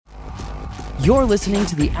You're listening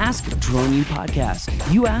to the Ask Drone U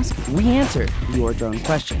podcast. You ask, we answer your drone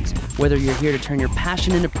questions. Whether you're here to turn your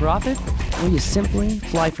passion into profit or you simply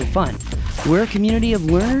fly for fun, we're a community of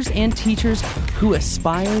learners and teachers who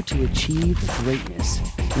aspire to achieve greatness.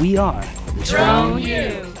 We are Drone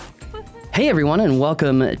U. Hey everyone, and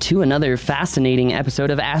welcome to another fascinating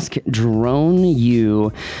episode of Ask Drone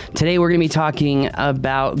U. Today we're going to be talking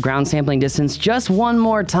about ground sampling distance just one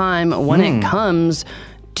more time when it comes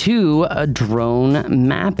to a drone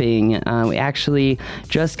mapping. We actually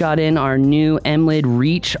just got in our new MLID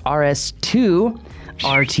Reach RS2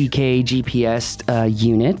 RTK GPS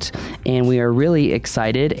unit, and we are really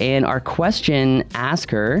excited. And our question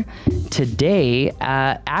asker today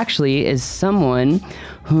actually is someone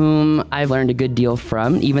whom I've learned a good deal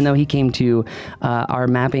from, even though he came to our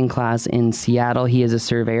mapping class in Seattle. He is a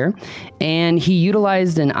surveyor, and he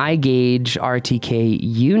utilized an iGauge RTK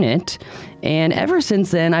unit. And ever since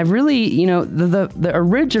then, I've really, the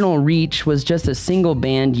original Reach was just a single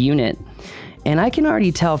band unit. And I can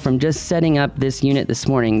already tell from just setting up this unit this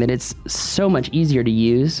morning that it's so much easier to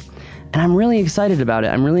use. And I'm really excited about it.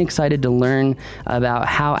 I'm really excited to learn about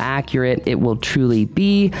how accurate it will truly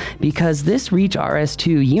be, because this Reach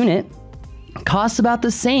RS2 unit costs about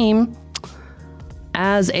the same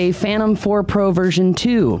as a Phantom 4 Pro version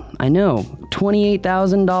 2. I know,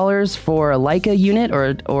 $28,000 for a Leica unit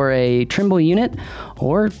or a Trimble unit,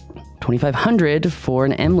 or $2,500 for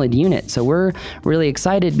an MLID unit. So we're really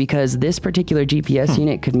excited because this particular GPS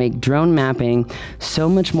unit could make drone mapping so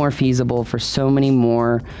much more feasible for so many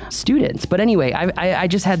more students. But anyway, I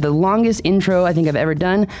just had the longest intro I think I've ever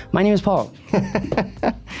done. My name is Paul.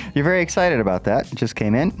 You're very excited about that. It just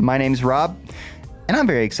came in. My name's Rob, and I'm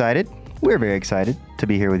very excited. We're very excited to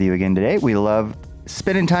be here with you again today. We love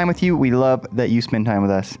spending time with you. We love that you spend time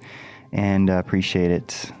with us, and appreciate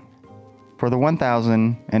it for the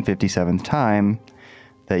 1,057th time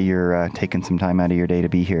that you're taking some time out of your day to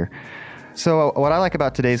be here. So what I like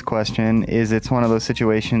about today's question is it's one of those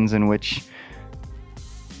situations in which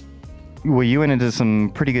you went into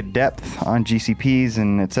some pretty good depth on GCPs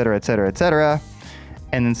and et cetera, et cetera, et cetera.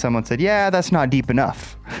 And then someone said, yeah, that's not deep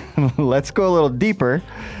enough. Let's go a little deeper.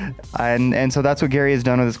 And so that's what Gary has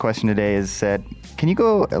done with this question today, is said, can you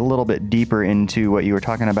go a little bit deeper into what you were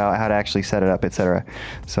talking about, how to actually set it up, et cetera.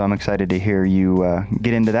 So I'm excited to hear you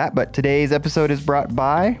get into that. But today's episode is brought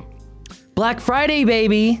by Black Friday,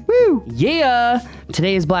 baby. Woo! Yeah.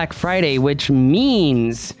 Today is Black Friday, which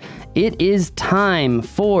means it is time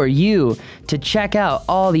for you to check out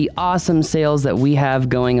all the awesome sales that we have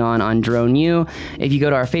going on Drone U. If you go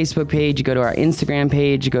to our Facebook page, you go to our Instagram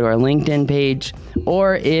page, you go to our LinkedIn page,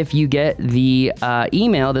 or if you get the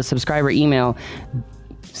email, the subscriber email,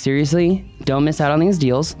 seriously, don't miss out on these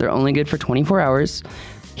deals. They're only good for 24 hours.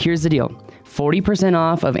 Here's the deal. 40%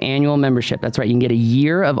 off of annual membership. That's right. You can get a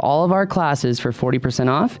year of all of our classes for 40%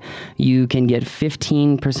 off. You can get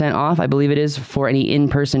 15% off, I believe it is, for any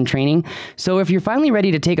in-person training. So if you're finally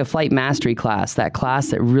ready to take a flight mastery class, that class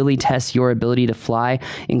that really tests your ability to fly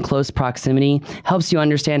in close proximity, helps you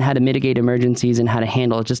understand how to mitigate emergencies and how to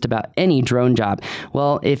handle just about any drone job.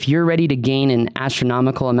 Well, if you're ready to gain an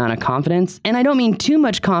astronomical amount of confidence, and I don't mean too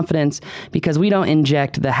much confidence because we don't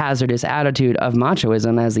inject the hazardous attitude of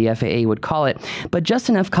machoism, as the FAA would call it, but just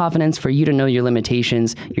enough confidence for you to know your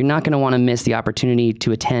limitations. You're not going to want to miss the opportunity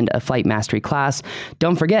to attend a flight mastery class.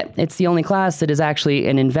 Don't forget, it's the only class that is actually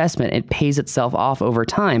an investment. It pays itself off over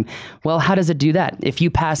time. Well, how does it do that? If you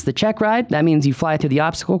pass the check ride, that means you fly through the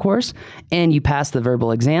obstacle course and you pass the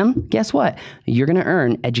verbal exam. Guess what? You're going to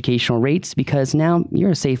earn educational rates because now you're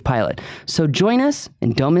a safe pilot. So join us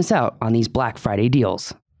and don't miss out on these Black Friday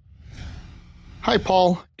deals. Hi,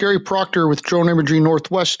 Paul. Gary Proctor with Drone Imagery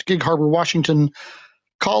Northwest, Gig Harbor, Washington,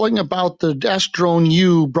 calling about the Ask Drone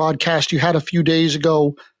U broadcast you had a few days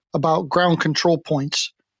ago about ground control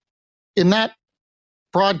points. In that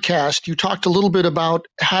broadcast, you talked a little bit about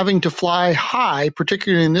having to fly high,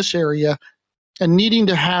 particularly in this area, and needing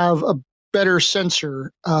to have a better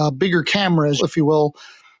sensor, bigger cameras, if you will,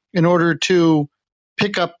 in order to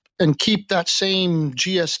pick up and keep that same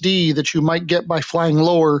GSD that you might get by flying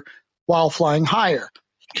lower while flying higher.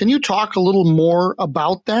 Can you talk a little more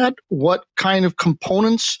about that? What kind of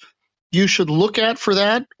components you should look at for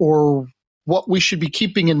that, or what we should be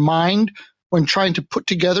keeping in mind when trying to put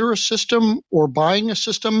together a system or buying a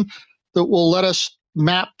system that will let us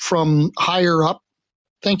map from higher up?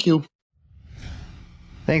 Thank you.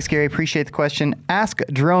 Thanks, Gary. Appreciate the question.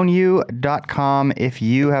 AskDroneU.com if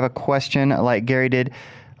you have a question like Gary did.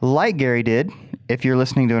 Like Gary did, if you're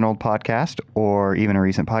listening to an old podcast or even a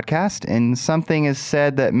recent podcast and something is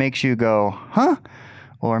said that makes you go, huh?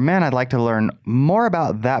 or man, I'd like to learn more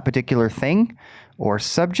about that particular thing or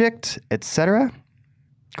subject, etc.,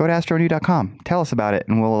 go to AskDroneU.com. Tell us about it,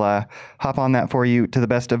 and we'll hop on that for you to the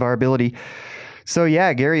best of our ability. So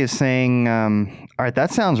yeah, Gary is saying, all right,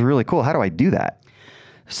 that sounds really cool. How do I do that?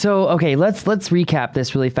 So, okay, let's recap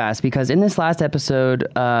this really fast, because in this last episode,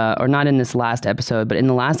 or not in this last episode, but in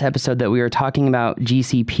the last episode that we were talking about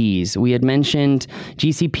GCPs, we had mentioned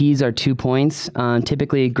GCPs are 2 points.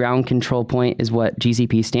 Typically, ground control point is what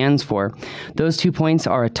GCP stands for. Those 2 points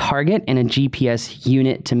are a target and a GPS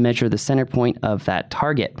unit to measure the center point of that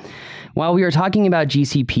target. While we were talking about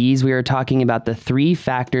GCPs, we were talking about the 3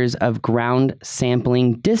 factors of ground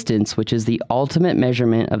sampling distance, which is the ultimate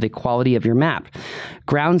measurement of the quality of your map.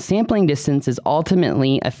 Ground sampling distance is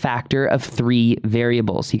ultimately a factor of 3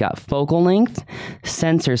 variables. You got focal length,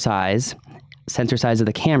 sensor size of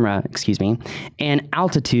the camera, and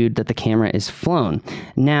altitude that the camera is flown.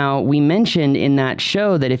 Now, we mentioned in that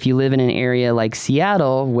show that if you live in an area like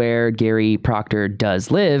Seattle, where Gary Proctor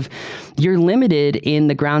does live, you're limited in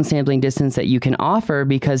the ground sampling distance that you can offer,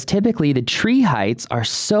 because typically the tree heights are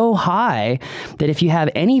so high that if you have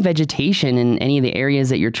any vegetation in any of the areas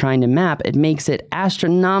that you're trying to map, it makes it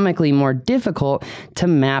astronomically more difficult to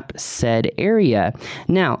map said area.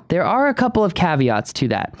 Now, there are a couple of caveats to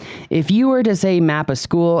that. If you were to say map a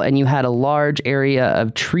school and you had a large area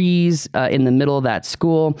of trees in the middle of that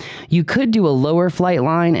school, you could do a lower flight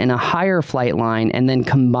line and a higher flight line and then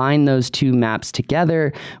combine those 2 maps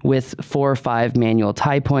together with 4 or 5 manual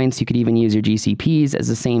tie points. You could even use your GCPs as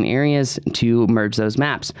the same areas to merge those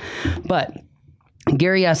maps. But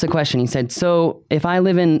Gary asked a question. He said, so if I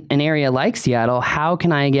live in an area like Seattle, how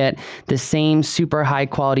can I get the same super high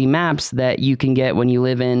quality maps that you can get when you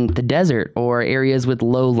live in the desert or areas with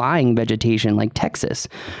low lying vegetation like Texas,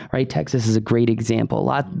 right? Texas is a great example.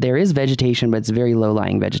 There is vegetation, but it's very low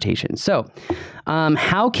lying vegetation. So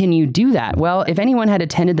how can you do that? Well, if anyone had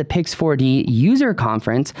attended the Pix4D user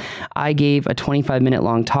conference, I gave a 25-minute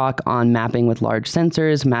long talk on mapping with large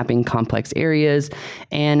sensors, mapping complex areas,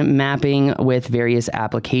 and mapping with various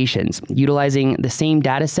applications. Utilizing the same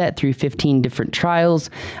data set through 15 different trials,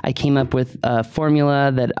 I came up with a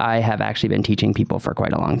formula that I have actually been teaching people for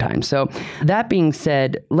quite a long time. So that being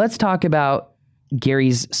said, let's talk about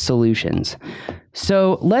Gary's solutions.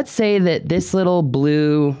 So let's say that this little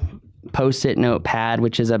blue Post-it notepad,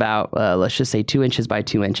 which is about, let's just say 2 inches by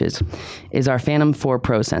 2 inches, is our Phantom 4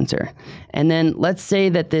 Pro sensor. And then let's say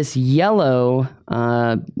that this yellow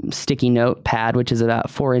sticky notepad, which is about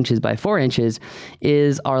 4 inches by 4 inches,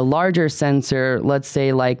 is our larger sensor, let's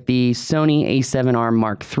say like the Sony A7R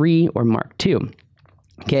Mark III or Mark II.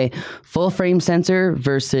 Okay, full frame sensor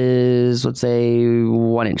versus, let's say,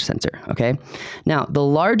 1 inch sensor. Okay, now the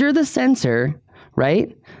larger the sensor,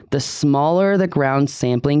 right, the smaller the ground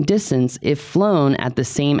sampling distance if flown at the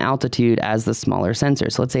same altitude as the smaller sensor.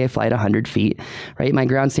 So let's say I fly at 100 feet, right? My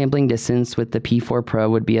ground sampling distance with the P4 Pro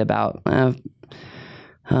would be about,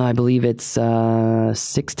 I believe it's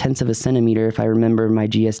 0.6 of a centimeter if I remember my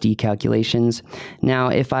GSD calculations. Now,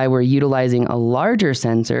 if I were utilizing a larger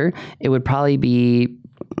sensor, it would probably be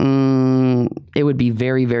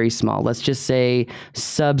very, very small. Let's just say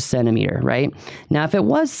sub-centimeter, right? Now, if it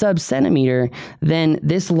was sub-centimeter, then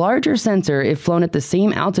this larger sensor, if flown at the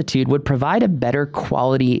same altitude, would provide a better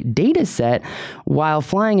quality data set while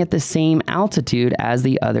flying at the same altitude as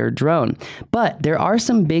the other drone. But there are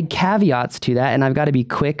some big caveats to that, and I've got to be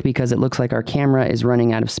quick because it looks like our camera is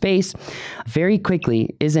running out of space. Very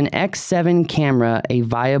quickly, is an X7 camera a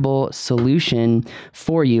viable solution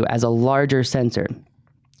for you as a larger sensor?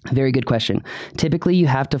 Very good question. Typically, you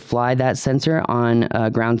have to fly that sensor on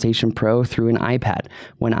Ground Station Pro through an iPad.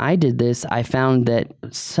 When I did this, I found that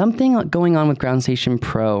something going on with Ground Station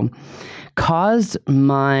Pro caused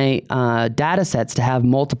my data sets to have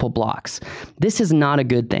multiple blocks. This is not a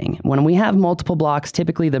good thing. When we have multiple blocks,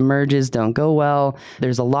 typically the merges don't go well.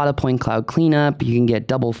 There's a lot of point cloud cleanup. You can get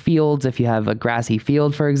double fields if you have a grassy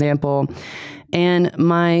field, for example. And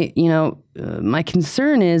my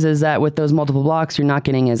concern is that with those multiple blocks, you're not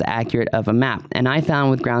getting as accurate of a map. And I found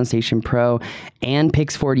with Ground Station Pro and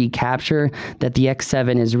Pix4D Capture that the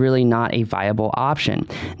X7 is really not a viable option.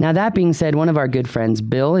 Now, that being said, one of our good friends,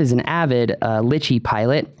 Bill, is an avid Litchi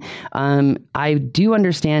pilot. I do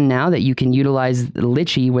understand now that you can utilize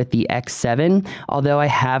Litchi with the X7, although I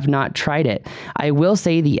have not tried it. I will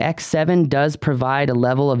say the X7 does provide a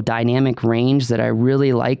level of dynamic range that I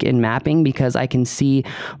really like in mapping because I can see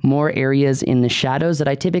more areas in the shadows that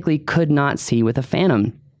I typically could not see with a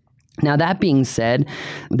Phantom. Now, that being said,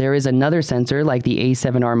 there is another sensor like the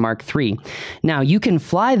A7R Mark III. Now, you can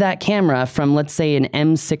fly that camera from, let's say, an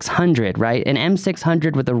M600, right? An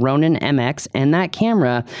M600 with a Ronin MX, and that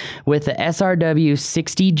camera with the SRW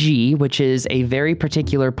 60G, which is a very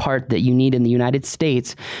particular part that you need in the United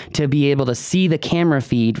States to be able to see the camera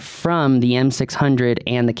feed from the M600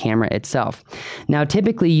 and the camera itself. Now,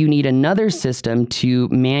 typically, you need another system to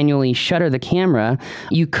manually shutter the camera.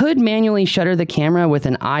 You could manually shutter the camera with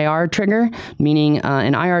an IR trigger, meaning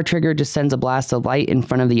an IR trigger just sends a blast of light in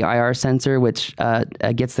front of the IR sensor, which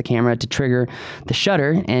gets the camera to trigger the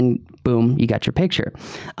shutter, and boom, you got your picture.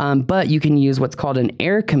 But you can use what's called an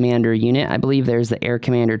Air Commander unit. I believe there's the Air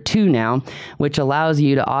Commander 2 now, which allows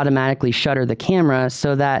you to automatically shutter the camera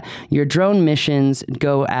so that your drone missions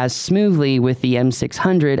go as smoothly with the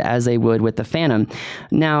M600 as they would with the Phantom.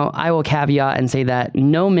 Now, I will caveat and say that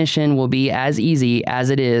no mission will be as easy as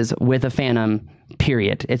it is with a Phantom.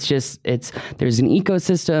 Period. There's an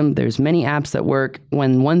ecosystem. There's many apps that work.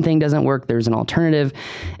 When one thing doesn't work, there's an alternative,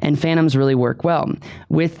 and Phantoms really work well.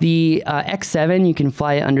 With the X7, you can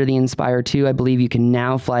fly it under the Inspire 2. I believe you can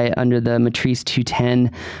now fly it under the Matrice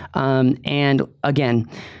 210. And again,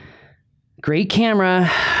 great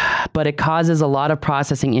camera, but it causes a lot of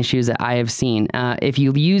processing issues that I have seen. If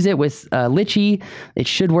you use it with Litchi, it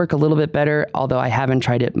should work a little bit better, although I haven't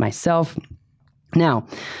tried it myself. Now,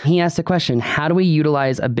 he asked the question, how do we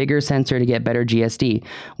utilize a bigger sensor to get better GSD?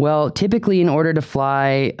 Well, typically in order to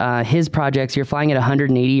fly his projects, you're flying at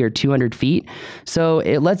 180 or 200 feet. So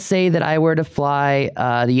let's say that I were to fly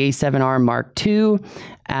the A7R Mark II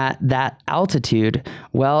at that altitude.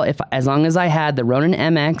 Well, as long as I had the Ronin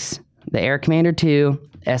MX, the Air Commander 2,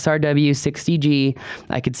 SRW 60G,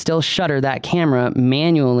 I could still shutter that camera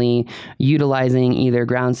manually utilizing either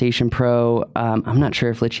Ground Station Pro. I'm not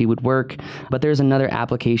sure if Litchi would work, but there's another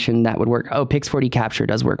application that would work. Oh, Pix4D Capture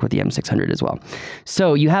does work with the M600 as well.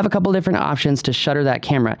 So you have a couple different options to shutter that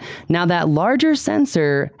camera. Now, that larger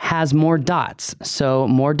sensor has more dots. So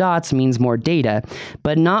more dots means more data,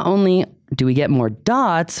 but not only do we get more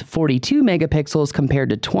dots, 42 megapixels compared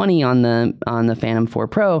to 20 on the Phantom 4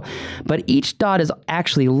 Pro, but each dot is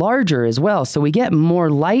actually larger as well. So we get more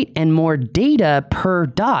light and more data per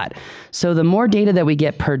dot. So the more data that we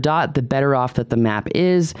get per dot, the better off that the map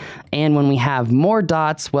is. And when we have more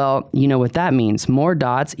dots, well, you know what that means. More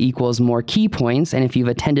dots equals more key points. And if you've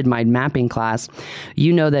attended my mapping class,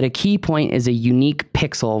 you know that a key point is a unique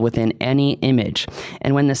pixel within any image.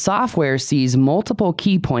 And when the software sees multiple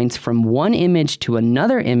key points from one image to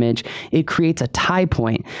another image, it creates a tie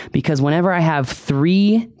point, because whenever I have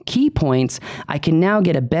 3 key points, I can now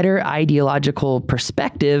get a better ideological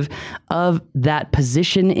perspective of that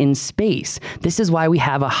position in space. This is why we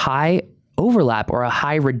have a high overlap or a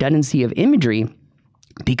high redundancy of imagery,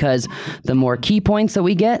 because the more key points that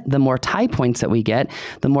we get, the more tie points that we get,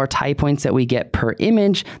 the more tie points that we get per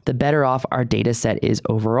image, the better off our data set is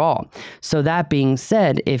overall. So that being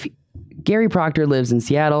said, if Gary Proctor lives in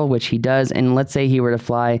Seattle, which he does, and let's say he were to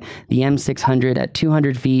fly the M600 at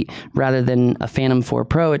 200 feet rather than a Phantom 4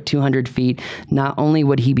 Pro at 200 feet, not only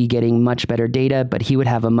would he be getting much better data, but he would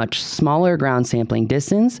have a much smaller ground sampling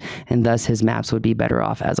distance, and thus his maps would be better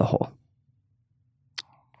off as a whole.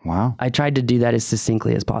 Wow. I tried to do that as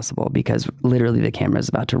succinctly as possible because literally the camera is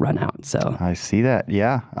about to run out. So I see that.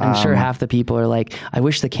 Yeah. I'm sure half the people are like, I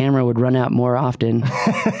wish the camera would run out more often.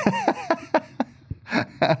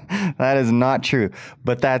 That is not true.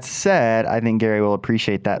 But that said, I think Gary will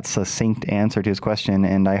appreciate that succinct answer to his question,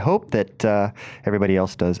 and I hope that everybody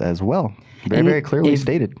else does as well. Very clearly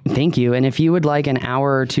stated. Thank you. And if you would like an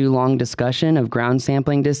hour or two long discussion of ground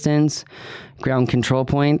sampling distance, ground control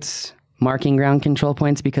points, marking ground control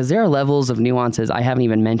points, because there are levels of nuances I haven't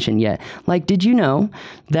even mentioned yet. Like, did you know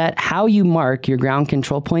that how you mark your ground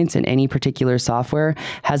control points in any particular software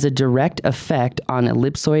has a direct effect on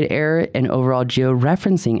ellipsoid error and overall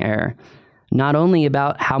georeferencing error? Not only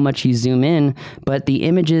about how much you zoom in, but the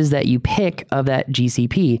images that you pick of that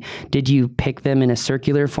GCP. Did you pick them in a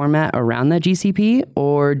circular format around that GCP,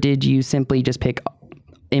 or did you simply just pick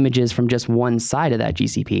images from just one side of that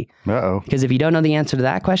GCP? Uh-oh. Because if you don't know the answer to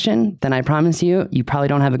that question, then I promise you, you probably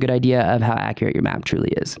don't have a good idea of how accurate your map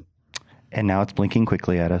truly is. And now it's blinking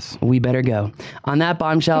quickly at us. We better go. On that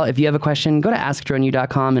bombshell, if you have a question, go to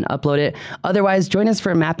AskDroneU.com and upload it. Otherwise, join us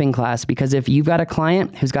for a mapping class, because if you've got a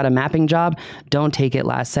client who's got a mapping job, don't take it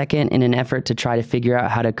last second in an effort to try to figure out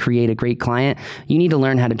how to create a great client. You need to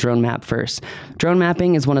learn how to drone map first. Drone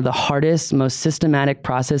mapping is one of the hardest, most systematic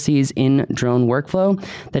processes in drone workflow.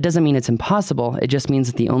 That doesn't mean it's impossible. It just means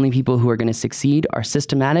that the only people who are going to succeed are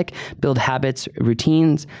systematic, build habits,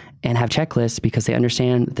 routines, and have checklists, because they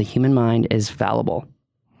understand that the human mind is fallible.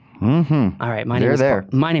 All right, my name is there.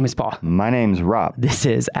 Paul. My name is Paul. My name's Rob. This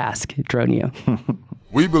is Ask Drone U.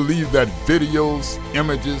 We believe that videos,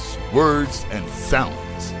 images, words, and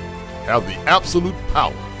sounds have the absolute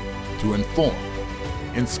power to inform,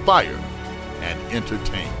 inspire, and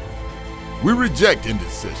entertain. We reject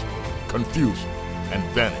indecision, confusion, and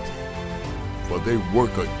vanity, for they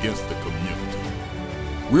work against the community.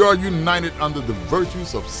 We are united under the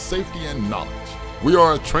virtues of safety and knowledge. We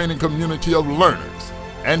are a training community of learners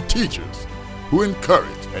and teachers who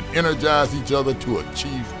encourage and energize each other to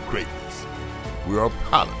achieve greatness. We are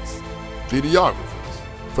pilots, videographers,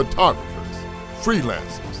 photographers,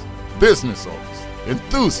 freelancers, business owners,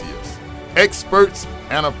 enthusiasts, experts,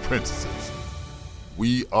 and apprentices.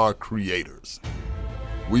 We are creators.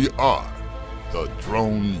 We are the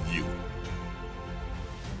Drone U.